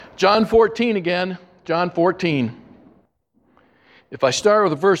John 14 again, John 14. If I start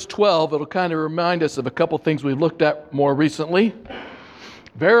with verse 12, it'll kind of remind us of a couple things we've looked at more recently.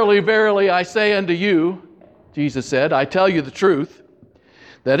 Verily, verily, I say unto you, Jesus said, I tell you the truth,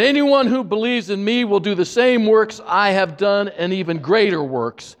 that anyone who believes in me will do the same works I have done and even greater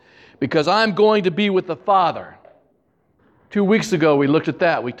works, because I'm going to be with the Father. 2 weeks ago, we looked at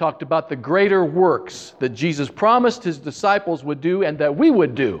that. We talked about the greater works that Jesus promised his disciples would do and that we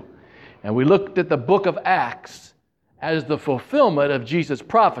would do. And we looked at the book of Acts as the fulfillment of Jesus'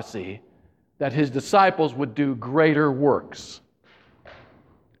 prophecy that his disciples would do greater works.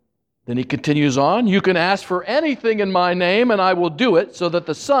 Then he continues on, you can ask for anything in my name and I will do it so that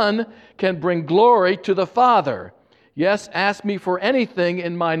the Son can bring glory to the Father. Yes, ask me for anything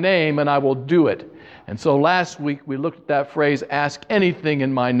in my name and I will do it. And so last week we looked at that phrase, ask anything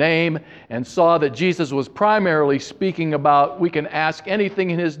in my name, and saw that Jesus was primarily speaking about we can ask anything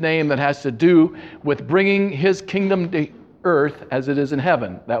in his name that has to do with bringing his kingdom to earth as it is in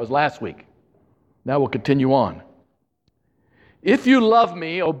heaven. That was last week. Now we'll continue on. If you love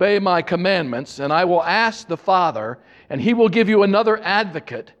me, obey my commandments, and I will ask the Father, and he will give you another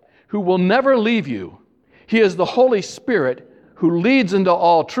advocate who will never leave you. He is the Holy Spirit who leads into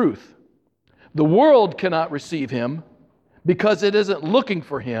all truth. The world cannot receive him because it isn't looking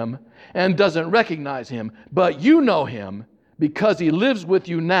for him and doesn't recognize him. But you know him because he lives with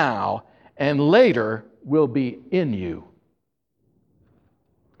you now and later will be in you.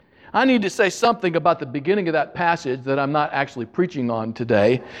 I need to say something about the beginning of that passage that I'm not actually preaching on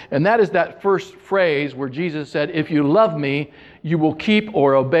today. And that is that first phrase where Jesus said, if you love me, you will keep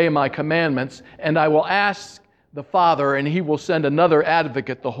or obey my commandments, and I will ask the Father, and he will send another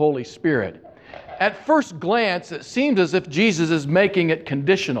advocate, the Holy Spirit. At first glance, it seems as if Jesus is making it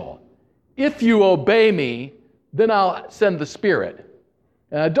conditional. If you obey me, then I'll send the Spirit.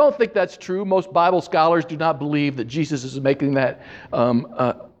 And I don't think that's true. Most Bible scholars do not believe that Jesus is making that,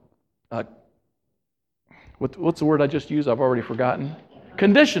 what's the word I just used? I've already forgotten.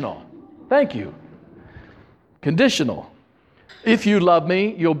 Conditional. Thank you. Conditional. If you love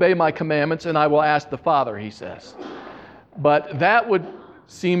me, you obey my commandments, and I will ask the Father, he says. But that would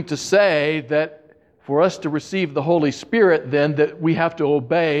seem to say that for us to receive the Holy Spirit, then, that we have to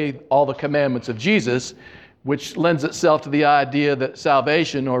obey all the commandments of Jesus, which lends itself to the idea that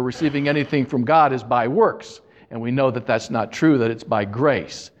salvation or receiving anything from God is by works. And we know that that's not true, that it's by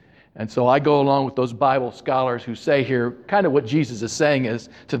grace. And so I go along with those Bible scholars who say here, kind of what Jesus is saying is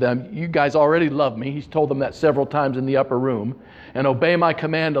to them, you guys already love me. He's told them that several times in the upper room. And obey my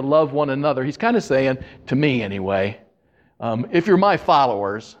command to love one another. He's kind of saying, to me anyway, if you're my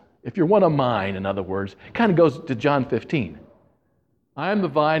followers, if you're one of mine, in other words, kind of goes to John 15. I am the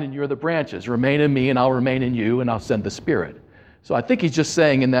vine and you're the branches. Remain in me and I'll remain in you and I'll send the Spirit. So I think he's just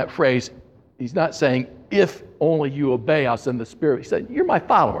saying in that phrase, he's not saying, if only you obey, I'll send the Spirit. He said, you're my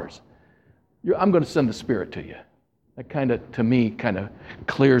followers. I'm going to send the Spirit to you. That kind of, to me, kind of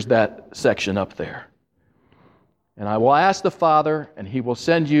clears that section up there. And I will ask the Father, and he will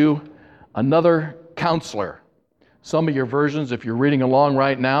send you another counselor. Some of your versions, if you're reading along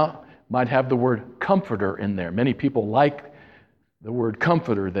right now, might have the word comforter in there. Many people like the word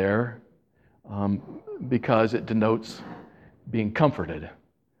comforter there because it denotes being comforted.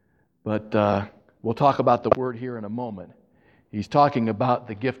 But we'll talk about the word here in a moment. He's talking about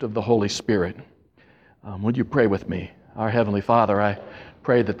the gift of the Holy Spirit. Would you pray with me? Our Heavenly Father, I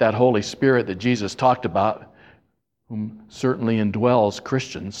pray that that Holy Spirit that Jesus talked about, whom certainly indwells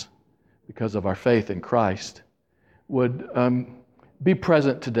Christians because of our faith in Christ, would be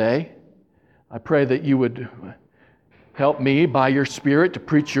present today. I pray that you would help me by your Spirit to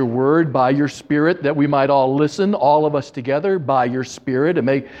preach your word, by your Spirit that we might all listen, all of us together, by your Spirit, and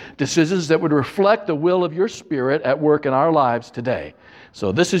make decisions that would reflect the will of your Spirit at work in our lives today.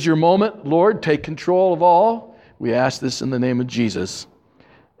 So this is your moment. Lord, take control of all. We ask this in the name of Jesus.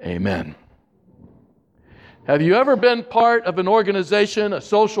 Amen. Have you ever been part of an organization, a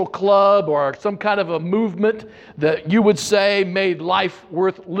social club, or some kind of a movement that you would say made life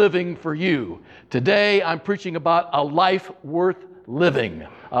worth living for you? Today, I'm preaching about a life worth living.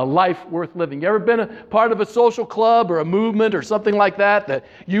 A life worth living. You ever been a part of a social club or a movement or something like that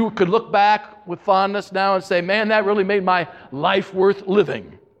you could look back with fondness now and say, man, that really made my life worth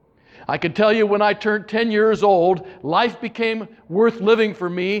living? I can tell you when I turned 10 years old, life became worth living for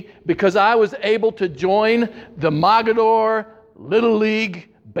me because I was able to join the Mogadore Little League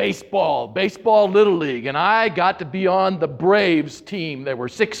Baseball Little League. And I got to be on the Braves team. There were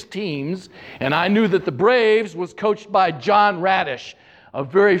 6 teams. And I knew that the Braves was coached by John Radish, a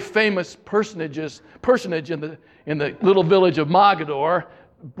very famous personage in the little village of Mogadore.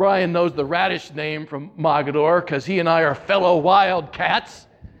 Brian knows the Radish name from Mogador because he and I are fellow Wildcats.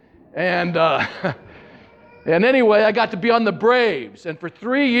 And anyway, I got to be on the Braves. And for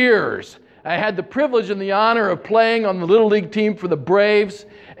 3 years, I had the privilege and the honor of playing on the Little League team for the Braves.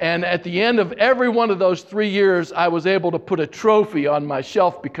 And at the end of every one of those 3 years, I was able to put a trophy on my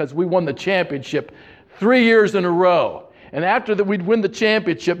shelf because we won the championship 3 years in a row. And after that we'd win the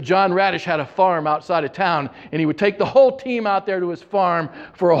championship, John Radish had a farm outside of town, and he would take the whole team out there to his farm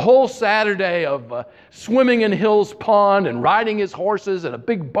for a whole Saturday of swimming in Hills Pond and riding his horses and a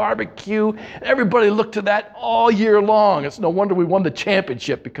big barbecue. Everybody looked to that all year long. It's no wonder we won the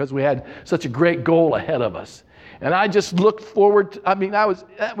championship because we had such a great goal ahead of us. And I just looked forward to,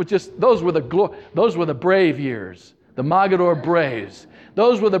 those were the brave years, the Mogador Braves.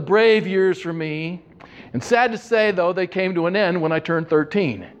 Those were the brave years for me. And sad to say, though, they came to an end when I turned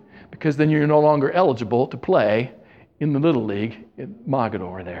 13, because then you're no longer eligible to play in the Little League in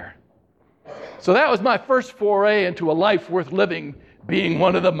Mogador there. So that was my first foray into a life worth living, being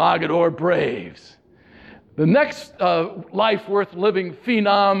one of the Mogador Braves. The next life worth living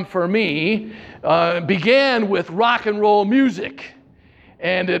phenom for me began with rock and roll music.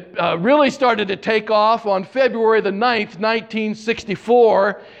 And it really started to take off on February the 9th,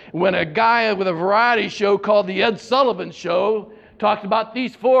 1964, when a guy with a variety show called The Ed Sullivan Show talked about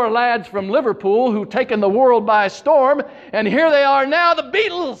these 4 lads from Liverpool who'd taken the world by storm, and here they are now, the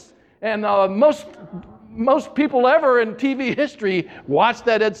Beatles. And most people ever in TV history watched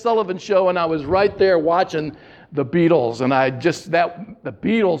that Ed Sullivan Show, and I was right there watching the Beatles, and the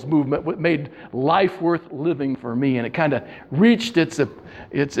Beatles movement made life worth living for me, and it kind of reached its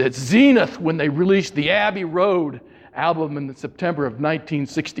zenith when they released the Abbey Road album in September of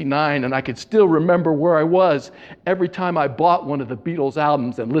 1969, and I could still remember where I was every time I bought one of the Beatles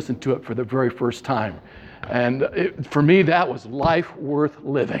albums and listened to it for the very first time. And for me, that was life worth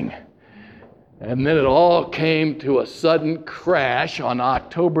living. And then it all came to a sudden crash on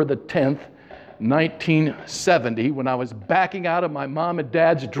October the 10th, 1970, when I was backing out of my mom and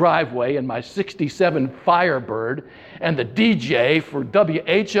dad's driveway in my 67 Firebird, and the DJ for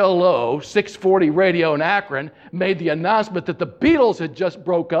WHLO 640 radio in Akron made the announcement that the Beatles had just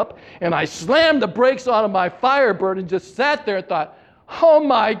broke up, and I slammed the brakes on my Firebird and just sat there and thought, oh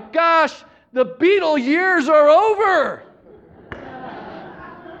my gosh, the Beatle years are over.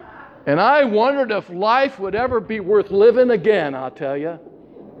 And I wondered if life would ever be worth living again, I'll tell you.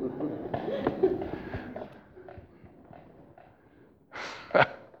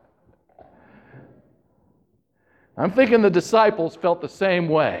 I'm thinking the disciples felt the same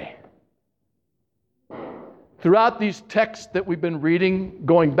way. Throughout these texts that we've been reading,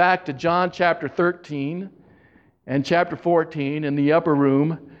 going back to John chapter 13 and chapter 14 in the upper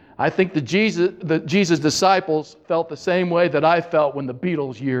room, I think the Jesus disciples felt the same way that I felt when the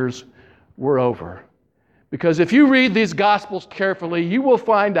Beatles years were over. Because if you read these Gospels carefully, you will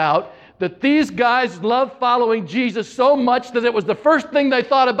find out that these guys loved following Jesus so much that it was the first thing they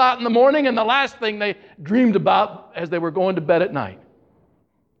thought about in the morning and the last thing they dreamed about as they were going to bed at night.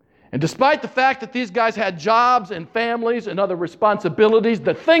 And despite the fact that these guys had jobs and families and other responsibilities,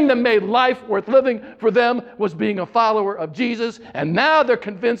 the thing that made life worth living for them was being a follower of Jesus. And now they're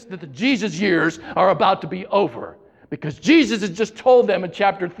convinced that the Jesus years are about to be over, because Jesus has just told them in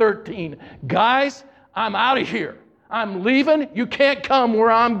chapter 13, guys, I'm out of here. I'm leaving. You can't come where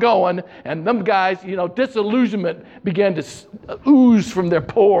I'm going. And them guys, disillusionment began to ooze from their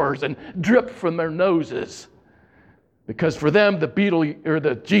pores and drip from their noses. Because for them,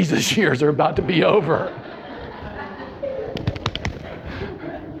 the Jesus years are about to be over.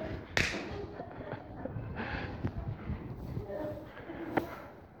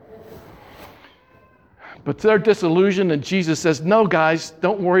 But they're disillusioned, and Jesus says, no, guys,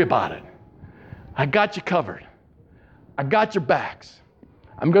 don't worry about it. I got you covered. I got your backs.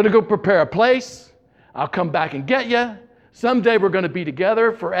 I'm going to go prepare a place. I'll come back and get you. Someday we're going to be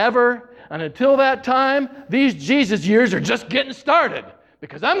together forever. And until that time, these Jesus years are just getting started,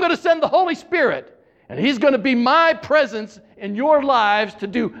 because I'm going to send the Holy Spirit, and He's going to be my presence in your lives to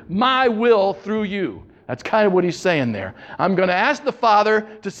do my will through you. That's kind of what He's saying there. I'm going to ask the Father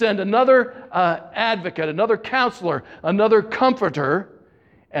to send another advocate, another counselor, another comforter.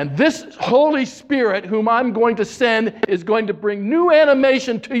 And this Holy Spirit, whom I'm going to send, is going to bring new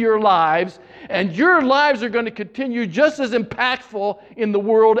animation to your lives, and your lives are going to continue just as impactful in the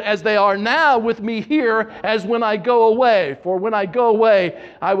world as they are now with me here as when I go away. For when I go away,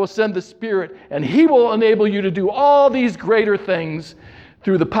 I will send the Spirit, and He will enable you to do all these greater things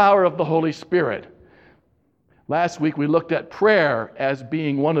through the power of the Holy Spirit. Last week we looked at prayer as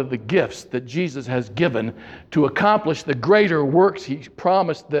being one of the gifts that Jesus has given to accomplish the greater works He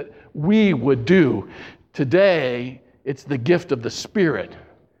promised that we would do. Today, it's the gift of the Spirit.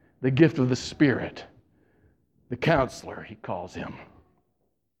 The gift of the Spirit. The Counselor, He calls Him.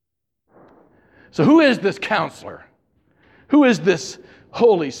 So who is this Counselor? Who is this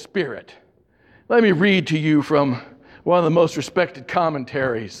Holy Spirit? Let me read to you from one of the most respected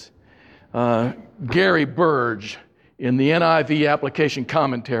commentaries. Gary Burge, in the NIV application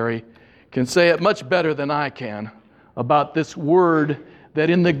commentary, can say it much better than I can about this word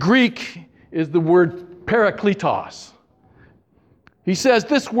that in the Greek is the word parakletos. He says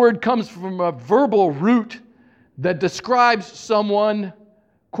this word comes from a verbal root that describes someone,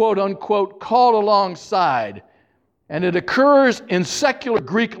 quote unquote, called alongside, and it occurs in secular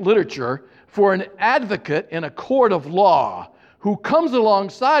Greek literature for an advocate in a court of law who comes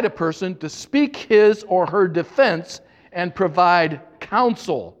alongside a person to speak his or her defense and provide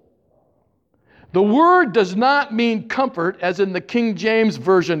counsel. The word does not mean comfort, as in the King James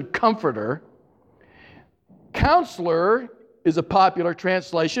Version, comforter. Counselor is a popular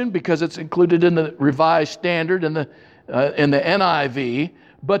translation because it's included in the Revised Standard and in the NIV,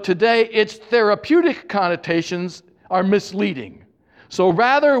 but today its therapeutic connotations are misleading. So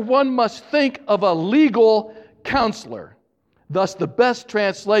rather, one must think of a legal counselor. Thus, the best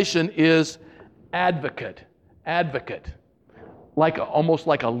translation is advocate. Advocate. Almost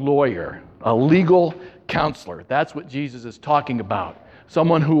like a lawyer, a legal counselor. That's what Jesus is talking about.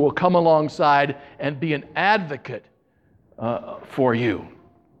 Someone who will come alongside and be an advocate for you.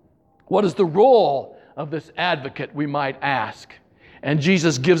 What is the role of this advocate, we might ask? And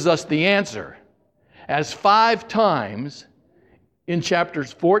Jesus gives us the answer. As 5 times in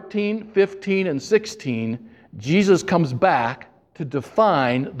chapters 14, 15, and 16, Jesus comes back to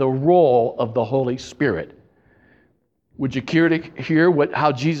define the role of the Holy Spirit. Would you care to hear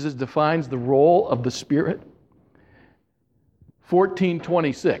how Jesus defines the role of the Spirit?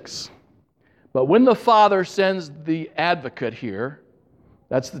 14:26. But when the Father sends the advocate here,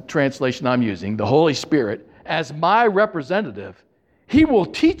 that's the translation I'm using, the Holy Spirit, as my representative, He will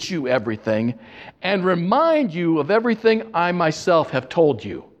teach you everything and remind you of everything I myself have told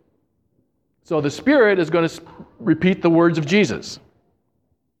you. So the Spirit is going to repeat the words of Jesus.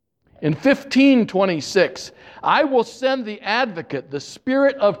 In 15:26, I will send the advocate, the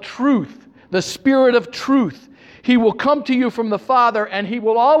Spirit of truth, the Spirit of truth. He will come to you from the Father, and He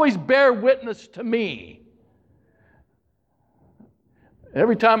will always bear witness to me.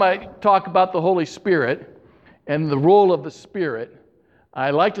 Every time I talk about the Holy Spirit and the role of the Spirit,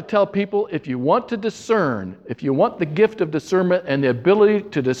 I like to tell people, if you want to discern, if you want the gift of discernment and the ability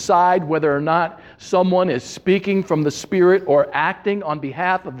to decide whether or not someone is speaking from the Spirit or acting on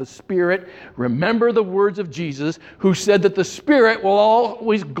behalf of the Spirit, remember the words of Jesus, who said that the Spirit will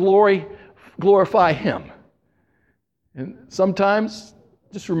always glorify Him. And sometimes,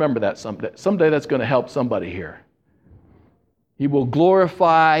 just remember that someday. Someday that's going to help somebody here. He will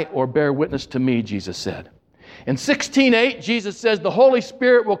glorify or bear witness to me, Jesus said. In 16:8, Jesus says the Holy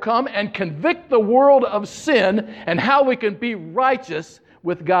Spirit will come and convict the world of sin and how we can be righteous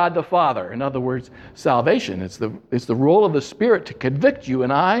with God the Father. In other words, salvation. It's the role of the Spirit to convict you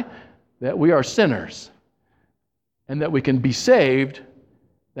and I that we are sinners and that we can be saved,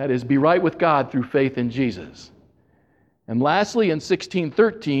 that is, be right with God through faith in Jesus. And lastly, in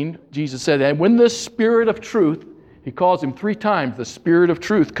 16:13, Jesus said, and when this Spirit of truth, He calls Him 3 times, the Spirit of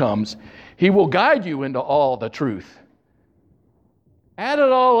truth comes, He will guide you into all the truth. Add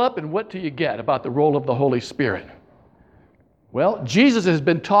it all up, and what do you get about the role of the Holy Spirit? Well, Jesus has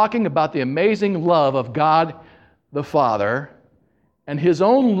been talking about the amazing love of God the Father and His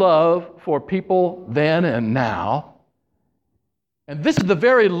own love for people then and now. And this is the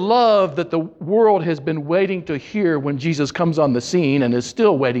very love that the world has been waiting to hear when Jesus comes on the scene and is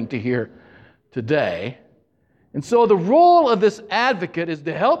still waiting to hear today. And so the role of this advocate is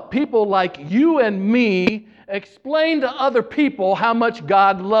to help people like you and me explain to other people how much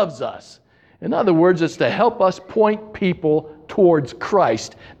God loves us. In other words, it's to help us point people towards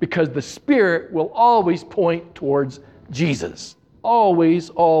Christ, because the Spirit will always point towards Jesus. Always,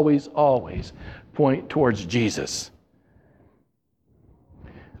 always, always point towards Jesus.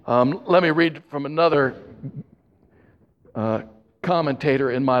 Let me read from another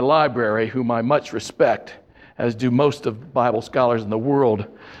commentator in my library whom I much respect, as do most of Bible scholars in the world,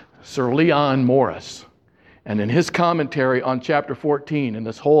 Sir Leon Morris. And in his commentary on chapter 14 and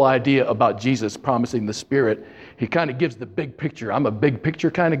this whole idea about Jesus promising the Spirit, he kind of gives the big picture. I'm a big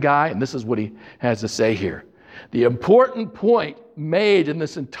picture kind of guy, and this is what he has to say here. The important point made in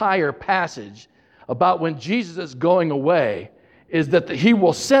this entire passage about when Jesus is going away is that he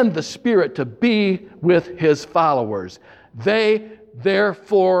will send the Spirit to be with his followers. They,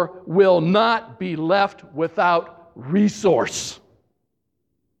 therefore, will not be left without resource.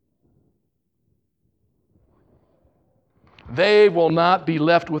 They will not be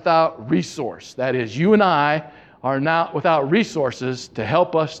left without resource. That is, you and I are not without resources to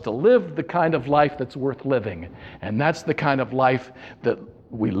help us to live the kind of life that's worth living. And that's the kind of life that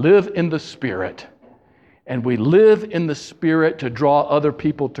we live in the Spirit. And we live in the Spirit to draw other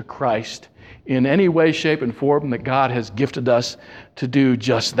people to Christ in any way, shape, and form that God has gifted us to do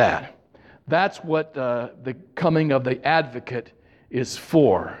just that. That's what the coming of the advocate is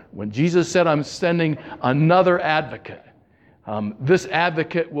for. When Jesus said, I'm sending another advocate, this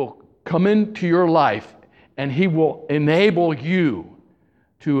advocate will come into your life and he will enable you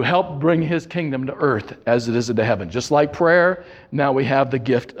to help bring his kingdom to earth as it is into heaven. Just like prayer, now we have the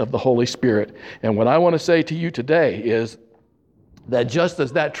gift of the Holy Spirit. And what I want to say to you today is that just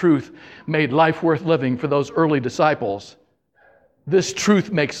as that truth made life worth living for those early disciples, this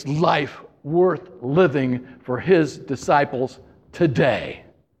truth makes life worth living for his disciples today.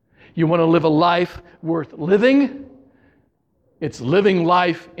 You want to live a life worth living? It's living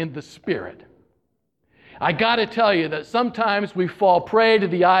life in the Spirit. I got to tell you that sometimes we fall prey to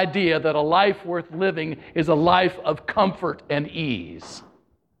the idea that a life worth living is a life of comfort and ease.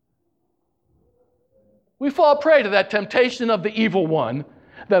 We fall prey to that temptation of the evil one,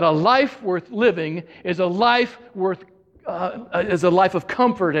 that a life worth living is a life of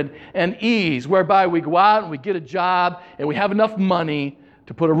comfort and ease, whereby we go out and we get a job and we have enough money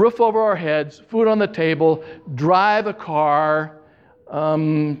to put a roof over our heads, food on the table, drive a car,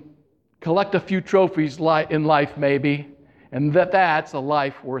 collect a few trophies in life maybe, and that's a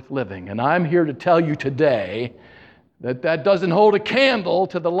life worth living. And I'm here to tell you today that that doesn't hold a candle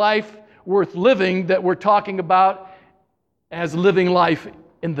to the life worth living that we're talking about as living life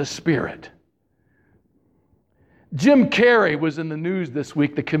in the Spirit. Jim Carrey was in the news this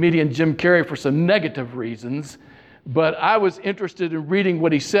week, the comedian Jim Carrey, for some negative reasons, but I was interested in reading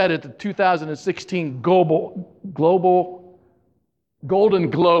what he said at the 2016 Global Golden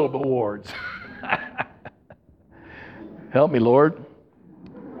Globe Awards. Help me, Lord.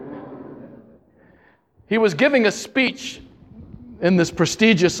 He was giving a speech in this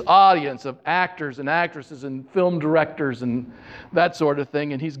prestigious audience of actors and actresses and film directors and that sort of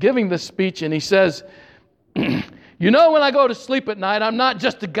thing. And he's giving this speech and he says, you know, when I go to sleep at night, I'm not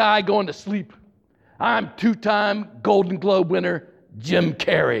just a guy going to sleep. I'm two-time Golden Globe winner Jim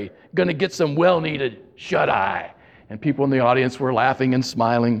Carrey, going to get some well-needed shut-eye. And people in the audience were laughing and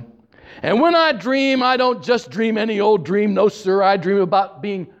smiling. And when I dream, I don't just dream any old dream. No, sir, I dream about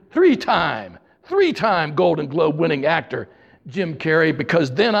being three-time Golden Globe winning actor Jim Carrey,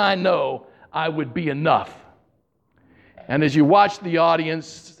 because then I know I would be enough. And as you watch the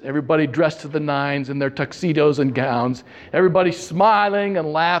audience, everybody dressed to the nines in their tuxedos and gowns, everybody smiling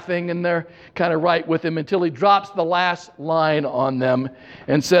and laughing, and they're kind of right with him until he drops the last line on them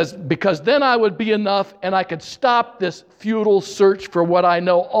and says, because then I would be enough and I could stop this futile search for what I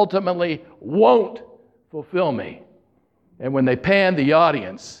know ultimately won't fulfill me. And when they panned the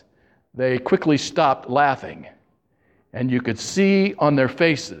audience, they quickly stopped laughing. And you could see on their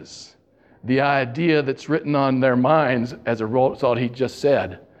faces the idea that's written on their minds as a result of what he just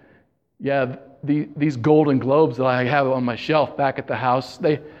said. Yeah, these Golden Globes that I have on my shelf back at the house,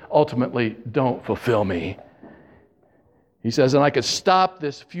 they ultimately don't fulfill me. He says, and I could stop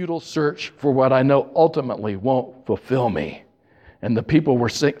this futile search for what I know ultimately won't fulfill me. And the people were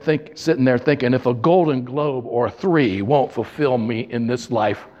sitting there thinking, if a Golden Globe or 3 won't fulfill me in this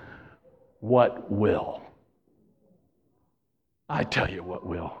life, what will? I tell you what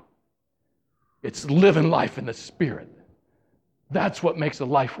will. It's living life in the Spirit. That's what makes a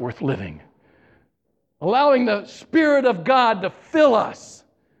life worth living. Allowing the Spirit of God to fill us,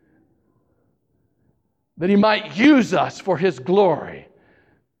 that He might use us for His glory,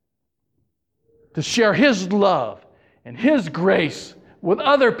 to share His love and His grace with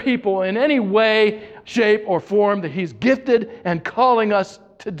other people in any way, shape, or form that He's gifted and calling us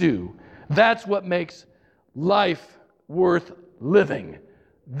to do. That's what makes life worth living.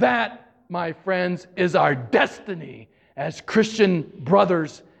 That, my friends, is our destiny as Christian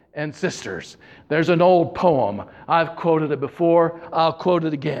brothers and sisters. There's an old poem. I've quoted it before. I'll quote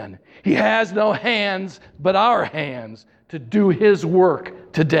it again. He has no hands but our hands to do His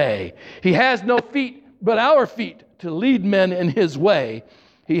work today. He has no feet but our feet to lead men in His way.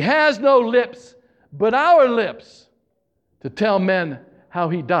 He has no lips but our lips to tell men how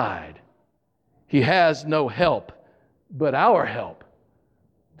He died. He has no help but our help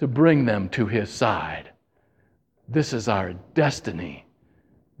to bring them to His side. This is our destiny.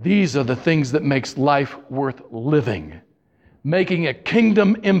 These are the things that makes life worth living. Making a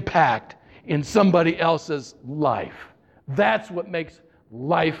kingdom impact in somebody else's life. That's what makes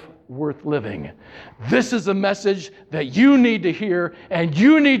life worth living. This is a message that you need to hear, and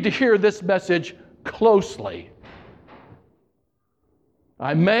you need to hear this message closely.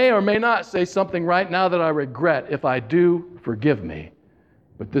 I may or may not say something right now that I regret. If I do, forgive me.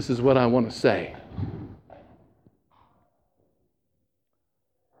 But this is what I want to say.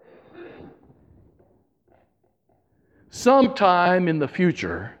 Sometime in the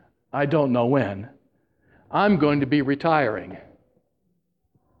future, I don't know when, I'm going to be retiring.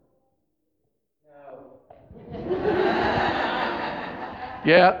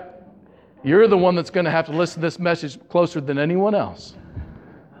 Yeah, you're the one that's going to have to listen to this message closer than anyone else.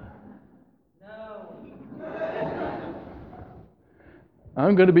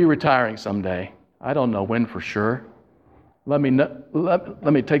 I'm going to be retiring someday. I don't know when for sure. Let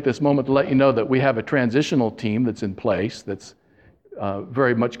me take this moment to let you know that we have a transitional team that's in place that's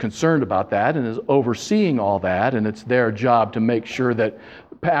very much concerned about that and is overseeing all that, and it's their job to make sure that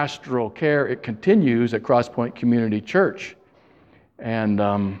pastoral care, it continues at Crosspoint Community Church. And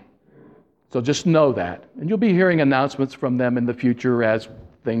so just know that. And you'll be hearing announcements from them in the future as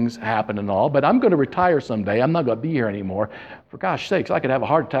things happen and all, but I'm going to retire someday. I'm not going to be here anymore. For gosh sakes, I could have a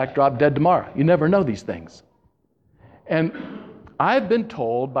heart attack, drop dead tomorrow. You never know these things. And I've been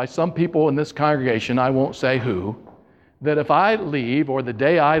told by some people in this congregation, I won't say who, that if I leave or the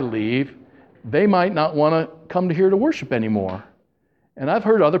day I leave, they might not want to come to here to worship anymore. And I've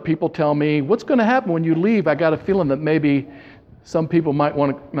heard other people tell me, what's going to happen when you leave? I got a feeling that maybe some people might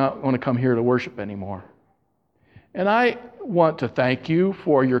not want to come here to worship anymore. And I want to thank you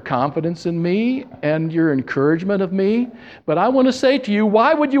for your confidence in me and your encouragement of me. But I want to say to you,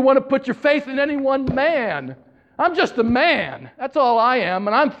 why would you want to put your faith in any one man? I'm just a man. That's all I am.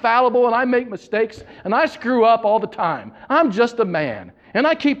 And I'm fallible and I make mistakes and I screw up all the time. I'm just a man. And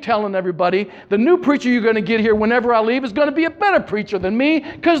I keep telling everybody, the new preacher you're going to get here whenever I leave is going to be a better preacher than me,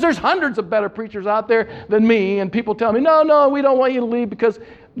 because there's hundreds of better preachers out there than me. And people tell me, no, we don't want you to leave because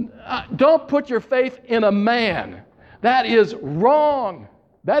don't put your faith in a man. That is wrong.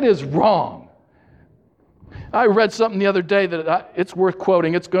 That is wrong. I read something the other day that it's worth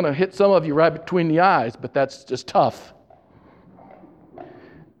quoting. It's going to hit some of you right between the eyes, but that's just tough.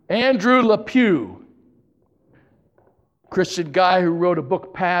 Andrew LePew, Christian guy who wrote a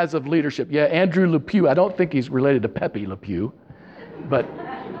book, Paths of Leadership. Yeah, Andrew LePew. I don't think he's related to Pepe Le Pew, but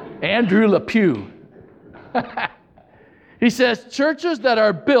Andrew LePew. He says, churches that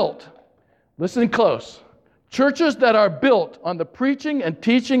are built, listen close, churches that are built on the preaching and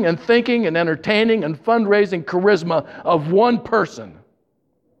teaching and thinking and entertaining and fundraising charisma of one person,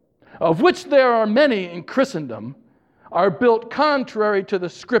 of which there are many in Christendom, are built contrary to the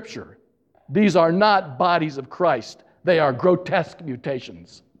Scripture. These are not bodies of Christ. They are grotesque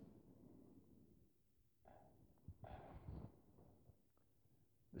mutations.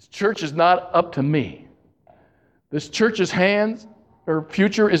 This church is not up to me. This church's hands or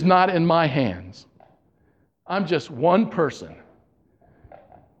future is not in my hands. I'm just one person.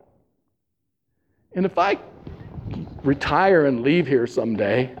 And if I retire and leave here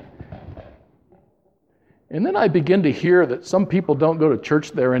someday, and then I begin to hear that some people don't go to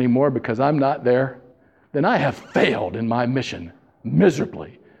church there anymore because I'm not there, then I have failed in my mission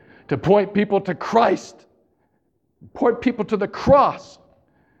miserably to point people to Christ, point people to the cross,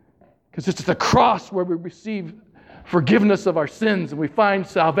 because it's the cross where we receive forgiveness of our sins and we find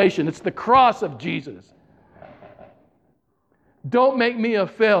salvation. It's the cross of Jesus. Don't make me a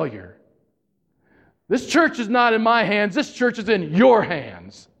failure. This church is not in my hands. This church is in your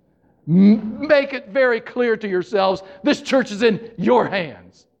hands. Make it very clear to yourselves, this church is in your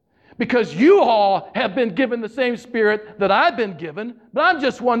hands. Because you all have been given the same Spirit that I've been given, but I'm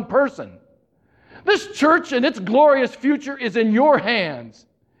just one person. This church and its glorious future is in your hands.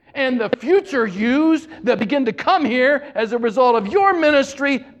 And the future yous that begin to come here as a result of your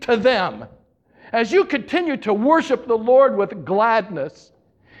ministry to them. As you continue to worship the Lord with gladness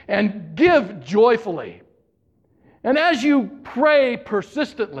and give joyfully, and as you pray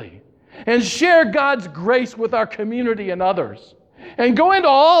persistently and share God's grace with our community and others, and go into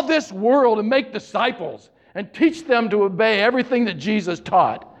all this world and make disciples and teach them to obey everything that Jesus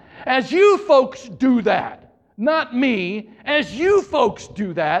taught. As you folks do that, not me, as you folks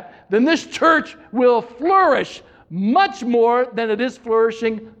do that, then this church will flourish much more than it is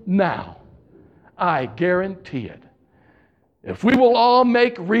flourishing now. I guarantee it. If we will all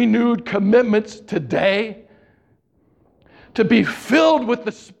make renewed commitments today to be filled with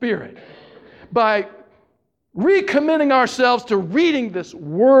the Spirit by recommitting ourselves to reading this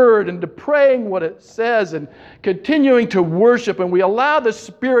Word and to praying what it says and continuing to worship, and we allow the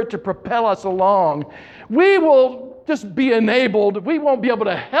Spirit to propel us along, we will just be enabled. We won't be able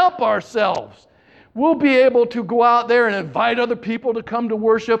to help ourselves. We'll be able to go out there and invite other people to come to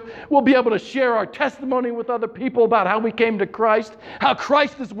worship. We'll be able to share our testimony with other people about how we came to Christ, how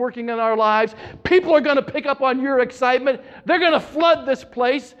Christ is working in our lives. People are going to pick up on your excitement. They're going to flood this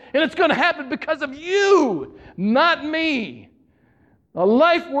place, and it's going to happen because of you, not me. A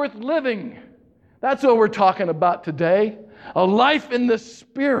life worth living. That's what we're talking about today. A life in the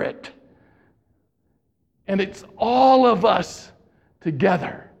Spirit. And it's all of us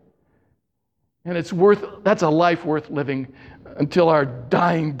together. And that's a life worth living until our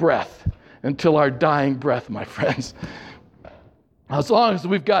dying breath. Until our dying breath, my friends. As long as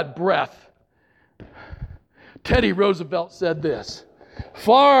we've got breath. Teddy Roosevelt said this: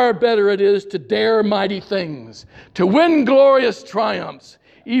 "Far better it is to dare mighty things, to win glorious triumphs,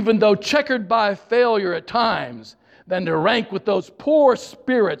 even though checkered by failure at times, than to rank with those poor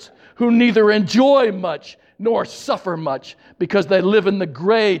spirits who neither enjoy much nor suffer much, because they live in the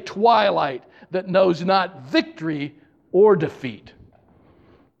gray twilight that knows not victory or defeat."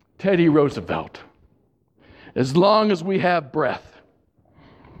 Teddy Roosevelt. As long as we have breath.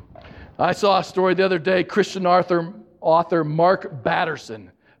 I saw a story the other day. Christian author Mark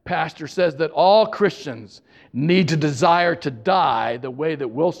Batterson, pastor, says that all Christians need to desire to die the way that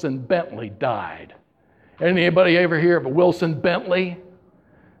Wilson Bentley died. Anybody ever hear of Wilson Bentley?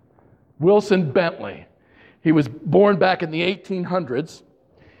 Wilson Bentley. He was born back in the 1800s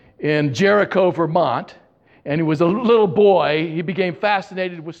in Jericho, Vermont, and he was a little boy. He became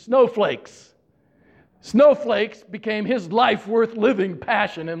fascinated with snowflakes. Snowflakes became his life worth living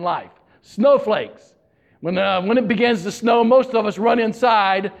passion in life. Snowflakes. When it begins to snow, most of us run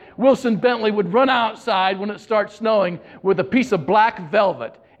inside. Wilson Bentley would run outside when it starts snowing with a piece of black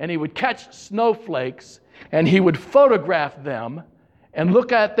velvet, and he would catch snowflakes, and he would photograph them and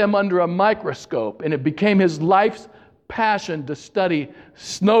look at them under a microscope, and it became his life's passion to study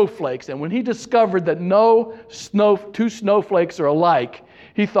snowflakes. And when he discovered that two snowflakes are alike,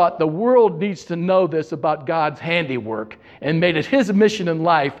 he thought the world needs to know this about God's handiwork, and made it his mission in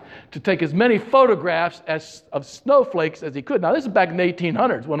life to take as many photographs of snowflakes as he could. Now, this is back in the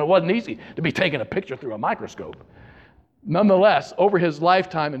 1800s when it wasn't easy to be taking a picture through a microscope. Nonetheless, over his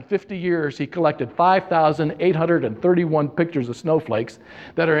lifetime, in 50 years, he collected 5,831 pictures of snowflakes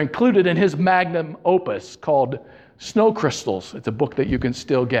that are included in his magnum opus called Snow Crystals. It's a book that you can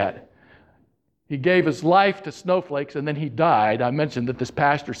still get. He gave his life to snowflakes, and then he died. I mentioned that this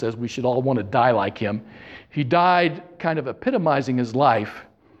pastor says we should all want to die like him. He died kind of epitomizing his life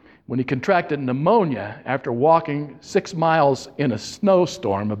when he contracted pneumonia after walking 6 miles in a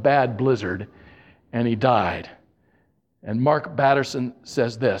snowstorm, a bad blizzard, and he died. And Mark Batterson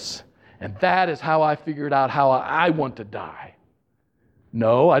says this: "And that is how I figured out how I want to die.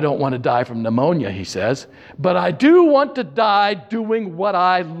 No, I don't want to die from pneumonia," he says, "but I do want to die doing what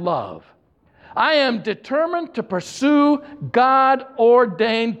I love. I am determined to pursue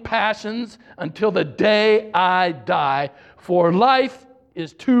God-ordained passions until the day I die, for life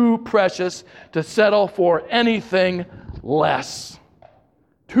is too precious to settle for anything less."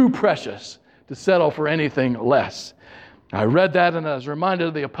 Too precious to settle for anything less. I read that and I was reminded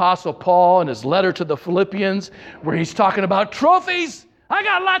of the Apostle Paul in his letter to the Philippians, where he's talking about trophies. I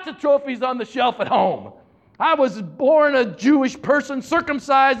got lots of trophies on the shelf at home. I was born a Jewish person,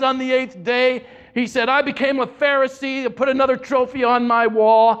 circumcised on the 8th day. He said, I became a Pharisee and put another trophy on my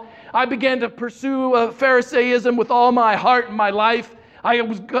wall. I began to pursue Pharisaism with all my heart and my life. I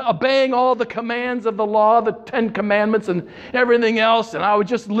was obeying all the commands of the law, the 10 commandments and everything else, and I was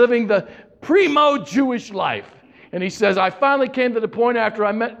just living the primo Jewish life. And he says, I finally came to the point after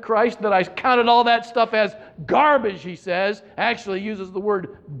I met Christ that I counted all that stuff as garbage, he says. Actually uses the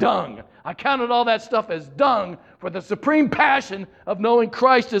word dung. I counted all that stuff as dung for the supreme passion of knowing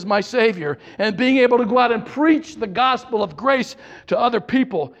Christ as my Savior and being able to go out and preach the gospel of grace to other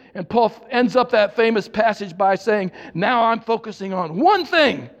people. And Paul ends up that famous passage by saying, now I'm focusing on one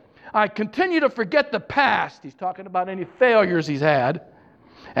thing. I continue to forget the past. He's talking about any failures he's had.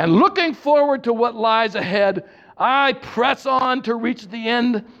 And looking forward to what lies ahead, I press on to reach the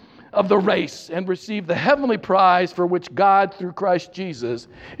end of the race and receive the heavenly prize for which God, through Christ Jesus,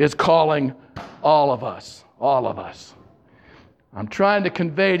 is calling all of us. All of us. I'm trying to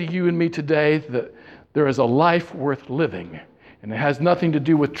convey to you and me today that there is a life worth living, and it has nothing to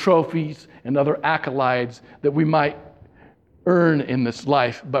do with trophies and other accolades that we might earn in this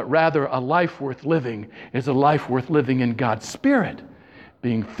life, but rather a life worth living is a life worth living in God's Spirit,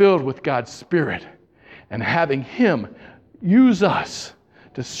 being filled with God's Spirit and having Him use us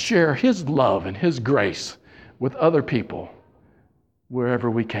to share His love and His grace with other people wherever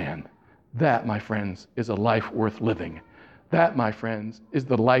we can. That, my friends, is a life worth living. That, my friends, is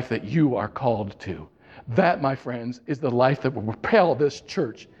the life that you are called to. That, my friends, is the life that will propel this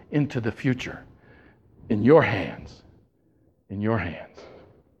church into the future. In your hands. In your hands.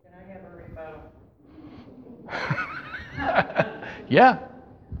 Can I have a rebuttal? Yeah.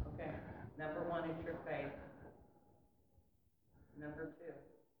 Okay. Number one is your faith. Number two is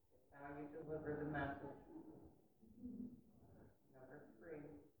how you deliver the message. Number three,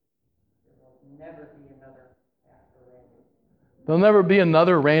 there will never be another Pastor Randy. There'll never be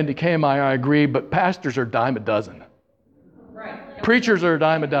another Randy Kamai, I agree, but pastors are a dime a dozen. Right. Preachers are a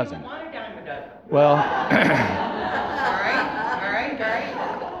dime a dozen. You don't want a dime a dozen. Well, All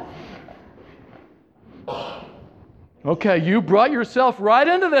right. okay, you brought yourself right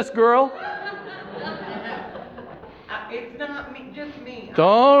into this, girl. It's not me, just me.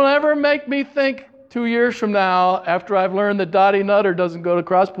 Don't ever make me think 2 years from now, after I've learned that Dottie Nutter doesn't go to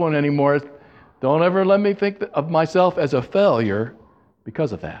Crosspoint anymore, don't ever let me think of myself as a failure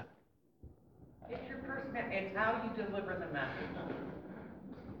because of that. It's your personality. It's how you deliver the message.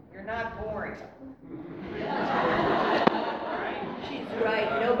 You're not boring. She's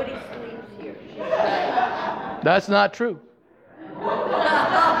right. Nobody sleeps here. She's right. That's not true.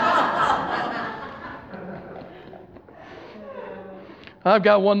 I've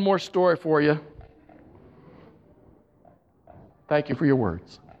got one more story for you. Thank you for your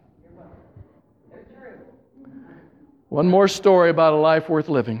words. One more story about a life worth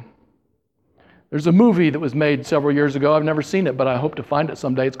living. There's a movie that was made several years ago. I've never seen it, but I hope to find it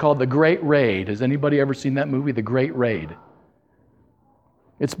someday. It's called The Great Raid. Has anybody ever seen that movie, The Great Raid?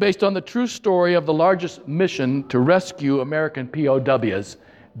 It's based on the true story of the largest mission to rescue American POWs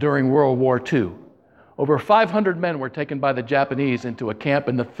during World War II. Over 500 men were taken by the Japanese into a camp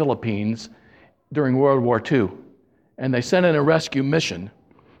in the Philippines during World War II. And they sent in a rescue mission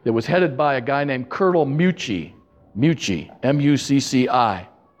that was headed by a guy named Colonel Mucci, M-U-C-C-I.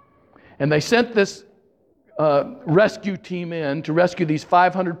 And they sent this rescue team in to rescue these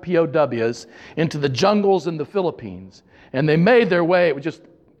 500 POWs into the jungles in the Philippines. And they made their way just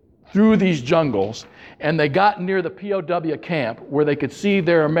through these jungles, and they got near the POW camp where they could see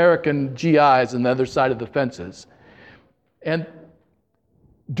their American GIs on the other side of the fences. And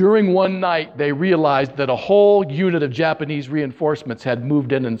during one night, they realized that a whole unit of Japanese reinforcements had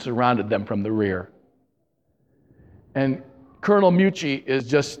moved in and surrounded them from the rear. And Colonel Mucci is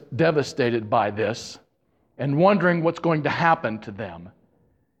just devastated by this and wondering what's going to happen to them,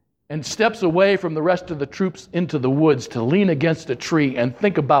 and steps away from the rest of the troops into the woods to lean against a tree and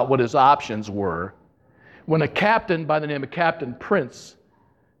think about what his options were, when a captain by the name of Captain Prince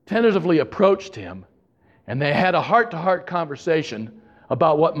tentatively approached him, and they had a heart-to-heart conversation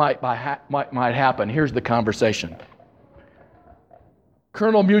about what might happen. Here's the conversation.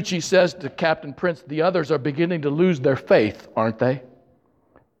 Colonel Mucci says to Captain Prince, "The others are beginning to lose their faith, aren't they?"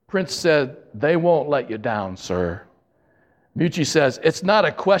 Prince said, "They won't let you down, sir." Mucci says, "It's not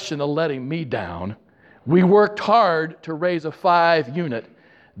a question of letting me down. We worked hard to raise a 5 unit.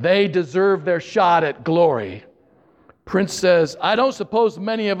 They deserve their shot at glory." Prince says, "I don't suppose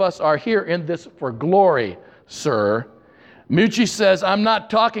many of us are here in this for glory, sir." Mucci says, "I'm not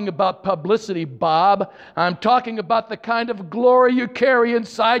talking about publicity, Bob. I'm talking about the kind of glory you carry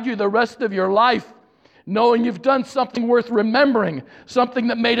inside you the rest of your life, knowing you've done something worth remembering, something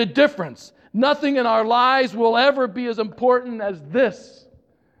that made a difference. Nothing in our lives will ever be as important as this."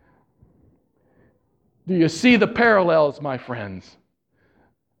 Do you see the parallels, my friends?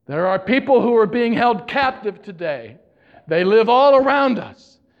 There are people who are being held captive today. They live all around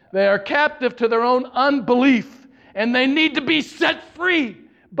us. They are captive to their own unbelief, and they need to be set free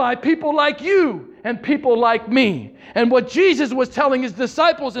by people like you and people like me. And what Jesus was telling his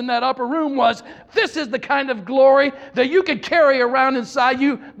disciples in that upper room was, this is the kind of glory that you can carry around inside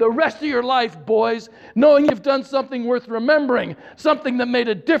you the rest of your life, boys, knowing you've done something worth remembering, something that made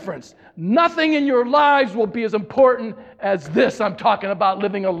a difference. Nothing in your lives will be as important as this. I'm talking about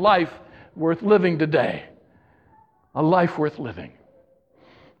living a life worth living today. A life worth living.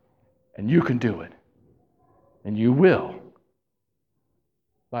 And you can do it. And you will,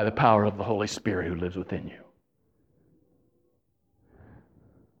 by the power of the Holy Spirit who lives within you.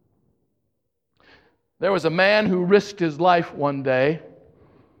 There was a man who risked his life one day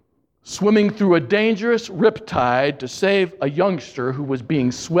swimming through a dangerous riptide to save a youngster who was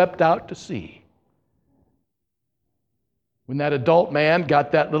being swept out to sea. When that adult man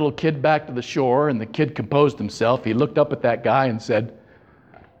got that little kid back to the shore and the kid composed himself, he looked up at that guy and said,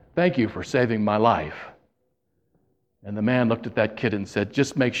 "Thank you for saving my life." And the man looked at that kid and said,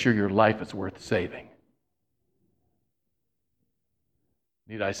 "Just make sure your life is worth saving."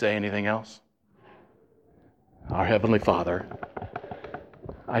 Need I say anything else? Our Heavenly Father,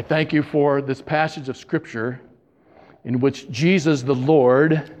 I thank you for this passage of Scripture in which Jesus the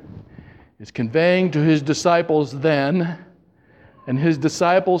Lord is conveying to his disciples then and his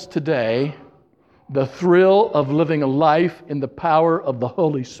disciples today the thrill of living a life in the power of the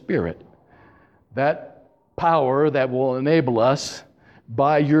Holy Spirit. That power that will enable us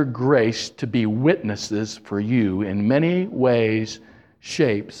by your grace to be witnesses for you in many ways,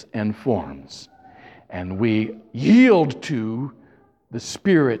 shapes, and forms. And we yield to the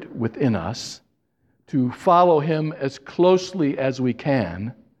Spirit within us to follow him as closely as we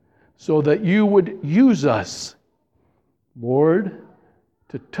can so that you would use us, Lord,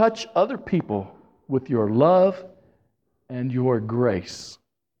 to touch other people with your love and your grace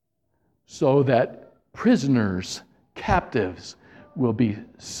so that prisoners, captives will be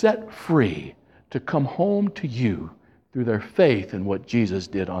set free to come home to you through their faith in what Jesus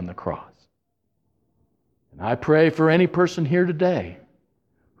did on the cross. And I pray for any person here today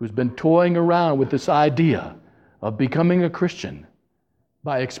who's been toying around with this idea of becoming a Christian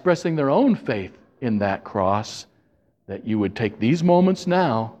by expressing their own faith in that cross, that you would take these moments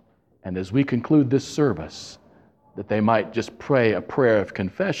now, and as we conclude this service, that they might just pray a prayer of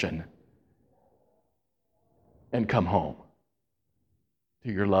confession and come home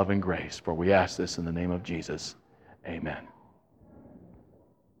to your love and grace. For we ask this in the name of Jesus. Amen.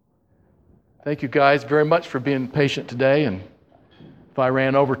 Thank you guys very much for being patient today, and if I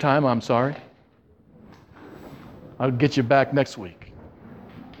ran over time, I'm sorry. I'll get you back next week.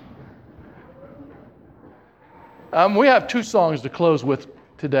 We have two songs to close with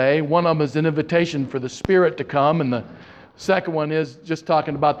today. One of them is an invitation for the Spirit to come, and the second one is just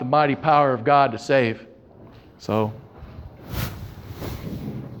talking about the mighty power of God to save. So,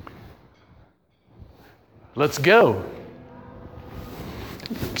 let's go.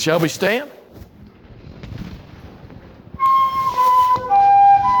 Shall we stand?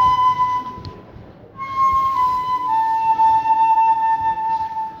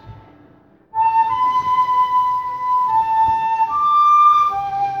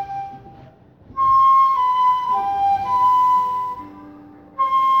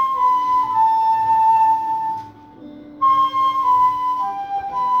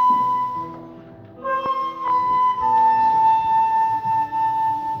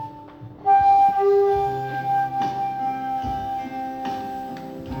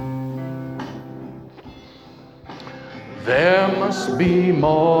 There must be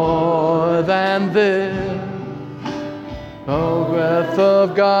more than this. Oh, breath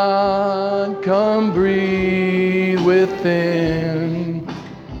of God, come breathe within.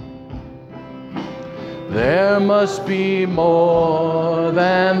 There must be more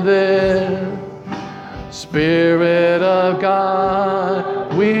than this. Spirit of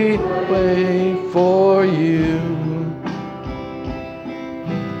God, we wait for you.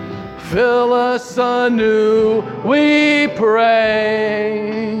 Fill us anew, we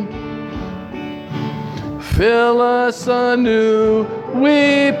pray. Fill us anew,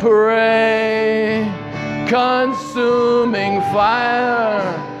 we pray. Consuming fire,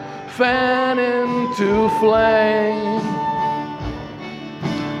 fan into flame.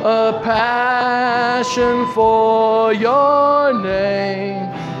 A passion for your name.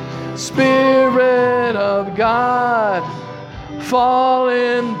 Spirit of God, fall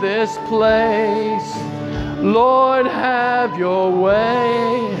in this place. Lord, have your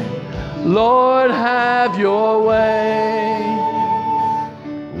way. Lord, have your way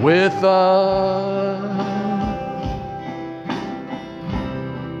with us.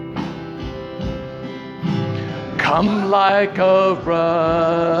 Come like a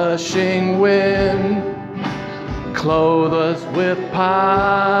rushing wind. Clothe us with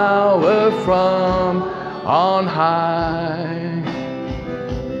power from on high.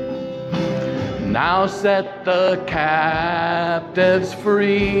 Now set the captives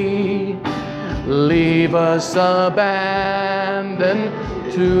free. Leave us abandoned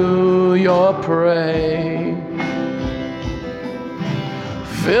to your prey.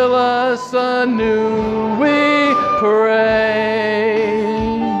 Fill us anew, we pray.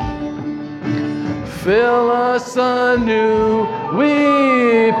 Fill us anew,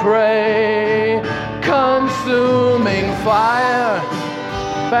 we pray. Consuming fire,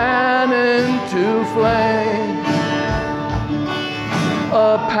 fan into flame. A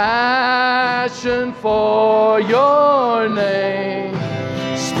A passion for your name.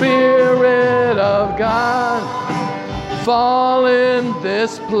 Spirit of God, fall in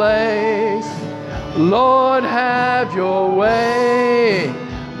this place. Lord, have your way.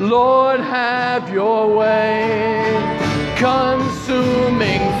 Lord, have your way.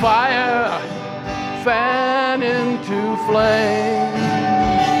 Consuming fire, fan into flame.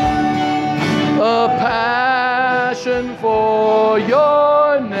 A passion for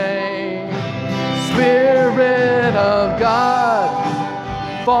your name. Spirit of God,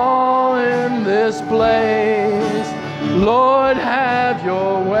 fall in this place. Lord, have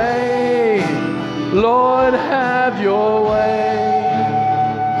your way. Lord, have your way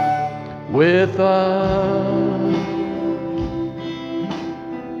with us.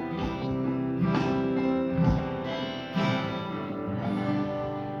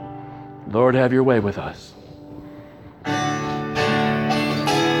 Lord, have your way with us.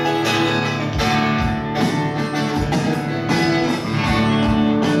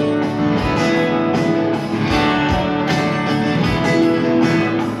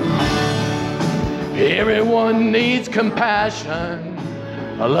 Everyone needs compassion,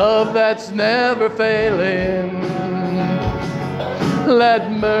 a love that's never failing.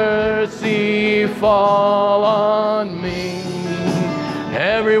 Let mercy fall on me.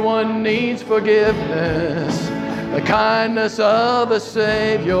 Everyone needs forgiveness, the kindness of a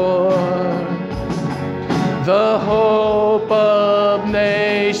Savior, the hope of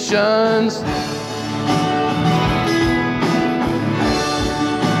nations.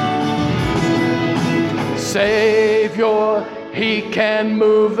 Savior, He can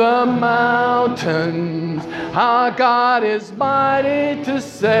move the mountains. Our God is mighty to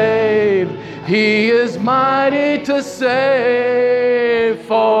save. He is mighty to save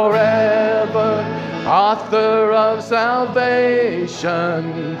forever. Author of salvation,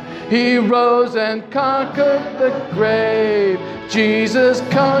 He rose and conquered the grave. Jesus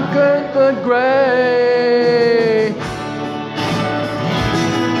conquered the grave.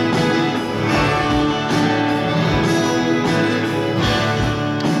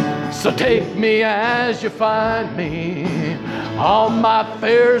 So take me as you find me, all my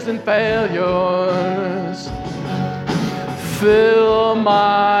fears and failures. Fill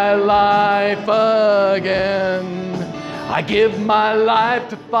my life again. I give my life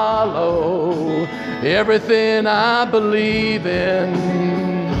to follow everything I believe in.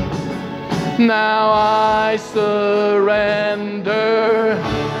 Now I surrender.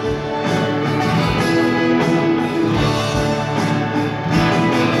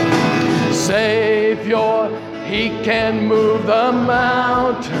 Savior, He can move the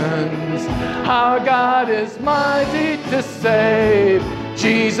mountains. Our God is mighty to save.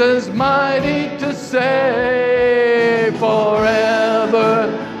 Jesus mighty to save forever.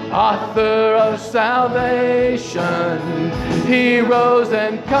 Author of salvation, He rose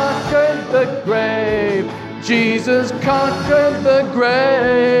and conquered the grave. Jesus conquered the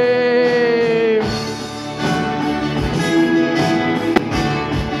grave.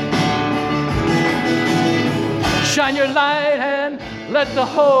 Shine your light and let the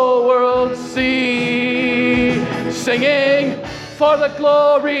whole world see. Singing for the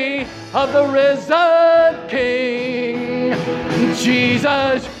glory of the risen King.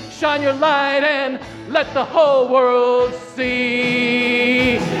 Jesus, shine your light and let the whole world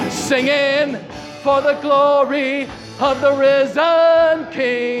see. Singing for the glory of the risen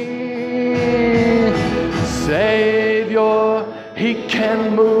King. Savior, He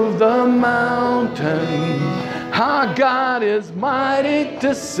can move the mountains. Our God is mighty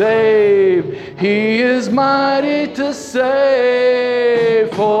to save. He is mighty to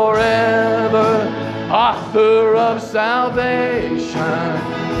save forever. Author of salvation,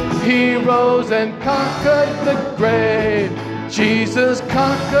 He rose and conquered the grave. Jesus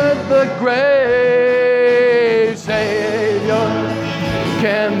conquered the grave. Savior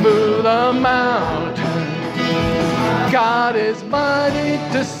can move the mountain. God is mighty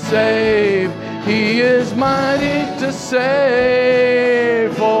to save. He is mighty to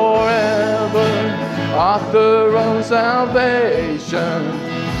save forever. Author of salvation,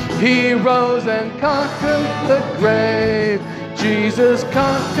 He rose and conquered the grave. Jesus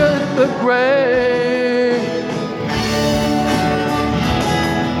conquered the grave.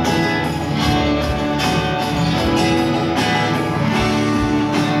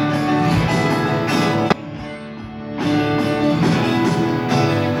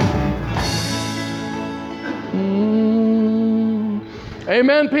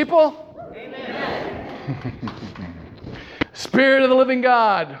 Amen, people? Amen. Spirit of the living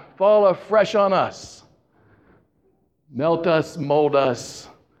God, fall afresh on us. Melt us, mold us,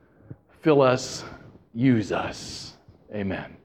 fill us, use us. Amen.